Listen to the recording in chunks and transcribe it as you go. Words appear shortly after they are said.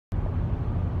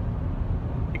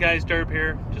guys, Durb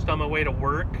here, just on my way to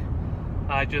work.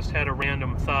 I just had a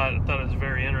random thought. I thought it was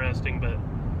very interesting, but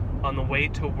on the way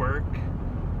to work,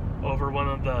 over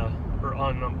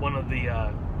on one of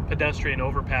the pedestrian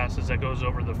overpasses that goes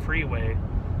over the freeway,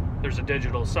 there's a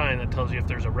digital sign that tells you if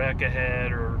there's a wreck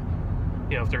ahead, or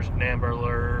if there's an Amber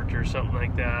Alert or something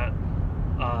like that.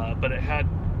 But it had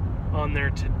on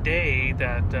there today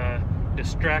that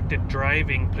distracted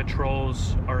driving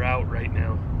patrols are out right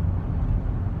now,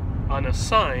 on a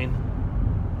sign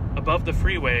above the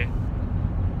freeway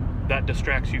that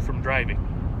distracts you from driving.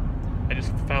 I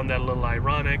just found that a little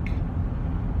ironic.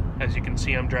 As you can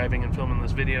see, I'm driving and filming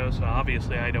this video, so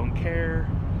obviously I don't care,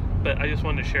 but I just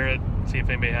wanted to share it, see if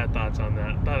anybody had thoughts on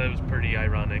that. Thought it was pretty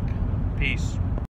ironic. Peace.